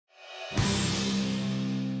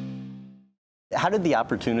How did the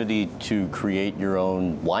opportunity to create your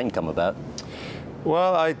own wine come about?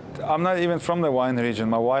 Well, I'm not even from the wine region.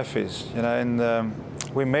 My wife is, and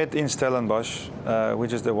we met in Stellenbosch,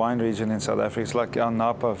 which is the wine region in South Africa. It's like our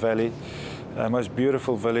Napa Valley, most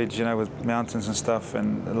beautiful village, with mountains and stuff,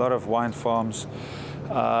 and a lot of wine farms.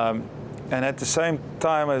 And at the same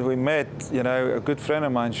time as we met, a good friend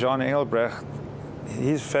of mine, Jean Engelbrecht,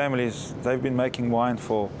 his families, they've been making wine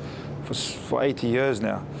for 80 years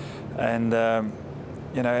now. And,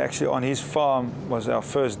 actually on his farm was our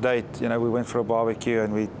first date. We went for a barbecue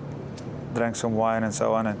and we drank some wine and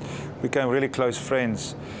so on, and we became really close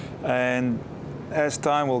friends. And as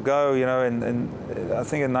time will go, and I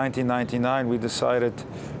think in 1999 we decided,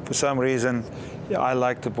 for some reason, I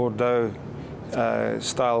liked the Bordeaux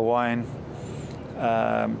style wine.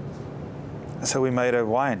 So we made a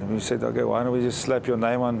wine. We said, okay, why don't we just slap your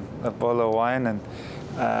name on a bottle of wine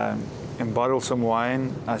and bottle some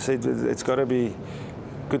wine. I said, it's got to be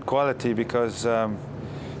good quality because,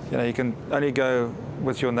 you can only go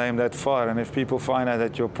with your name that far. And if people find out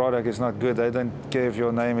that your product is not good, they don't care if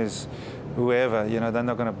your name is whoever, they're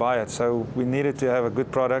not going to buy it. So we needed to have a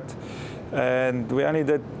good product. And we only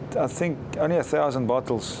did, I think, only 1,000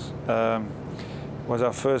 bottles. Was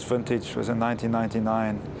our first vintage, was in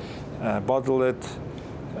 1999. Bottled it,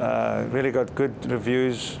 really got good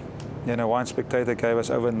reviews. Wine Spectator gave us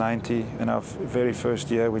over 90 in our very first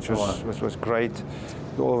year, which was great.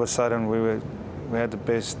 All of a sudden, we had the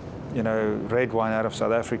best, red wine out of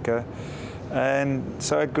South Africa, and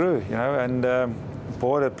so it grew, and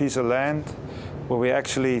bought a piece of land where we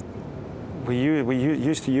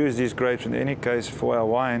used to use these grapes in any case for our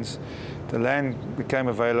wines. The land became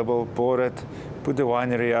available, bought it, put the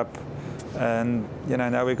winery up, and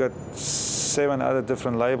now we've got 7 other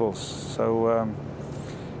different labels. So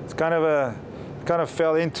it's kind of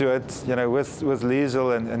fell into it, with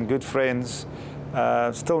Liesel and good friends.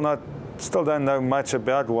 Still don't know much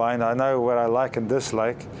about wine. I know what I like and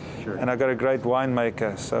dislike, sure. And I got a great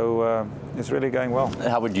winemaker, so it's really going well.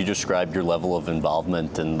 How would you describe your level of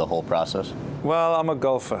involvement in the whole process? Well, I'm a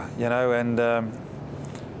golfer, and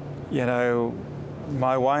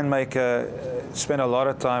my winemaker spent a lot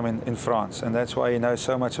of time in France, and that's why he knows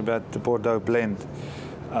so much about the Bordeaux blend.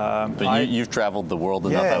 But you've traveled the world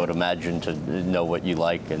enough, yeah. I would imagine, to know what you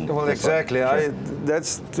like. Well, exactly. Sure.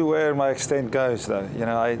 That's to where my extent goes, though.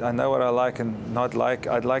 I know what I like and not like.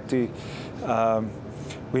 I'd like to.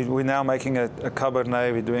 We're now making a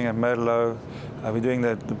Cabernet. We're doing a Merlot. We're doing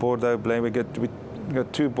the Bordeaux blend. We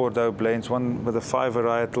got 2 Bordeaux blends, one with a 5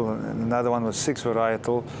 varietal and another one with 6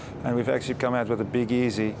 varietal. And we've actually come out with a Big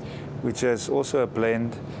Easy, which is also a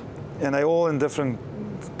blend, and they're all in different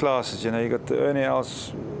classes. You got the Ernie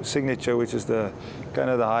Els Signature, which is the kind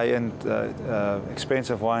of the high-end,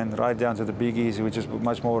 expensive wine, right down to the Big Easy, which is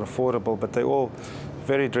much more affordable. But they're all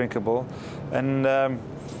very drinkable. And I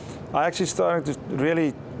actually started to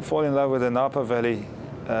really fall in love with the Napa Valley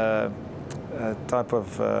type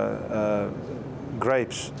of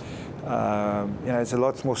grapes. It's a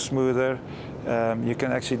lot more smoother. You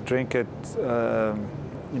can actually drink it.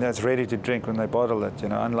 It's ready to drink when they bottle it.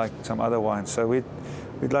 Unlike some other wines. So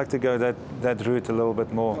we'd like to go that route a little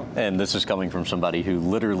bit more. And this is coming from somebody who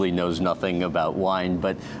literally knows nothing about wine,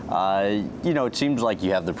 but it seems like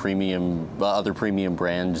you have the other premium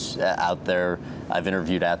brands out there. I've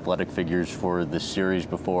interviewed athletic figures for this series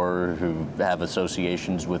before who have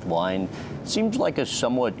associations with wine. It seems like a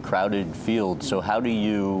somewhat crowded field. So how do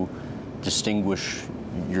you distinguish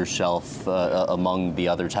yourself among the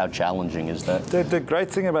others? How challenging is that? The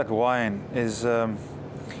great thing about wine is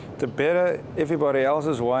the better everybody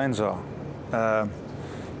else's wines are,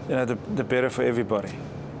 the better for everybody,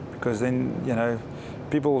 because then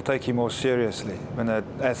people will take you more seriously when an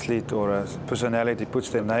athlete or a personality puts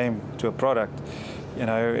their name to a product.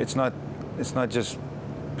 It's not just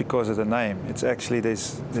because of the name. It's actually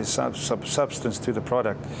there's some substance to the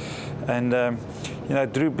product, and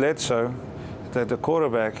Drew Bledsoe, the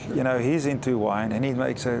quarterback, he's into wine and he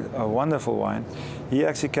makes a wonderful wine. He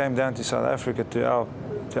actually came down to South Africa to our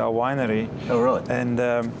winery. Oh, really? And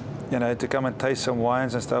to come and taste some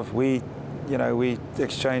wines and stuff. We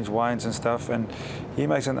exchange wines and stuff, and he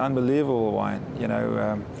makes an unbelievable wine.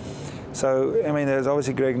 So there's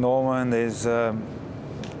obviously Greg Norman. There's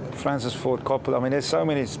Francis Ford Coppola. There's so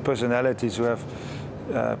many personalities who have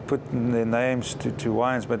put their names to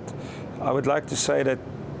wines, but I would like to say that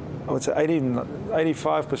I would say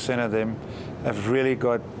 85% of them have really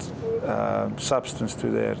got substance to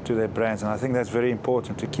their brands, and I think that's very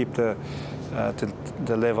important to keep the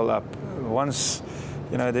level up. Once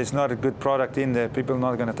there's not a good product in there, people are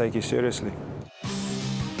not going to take you seriously.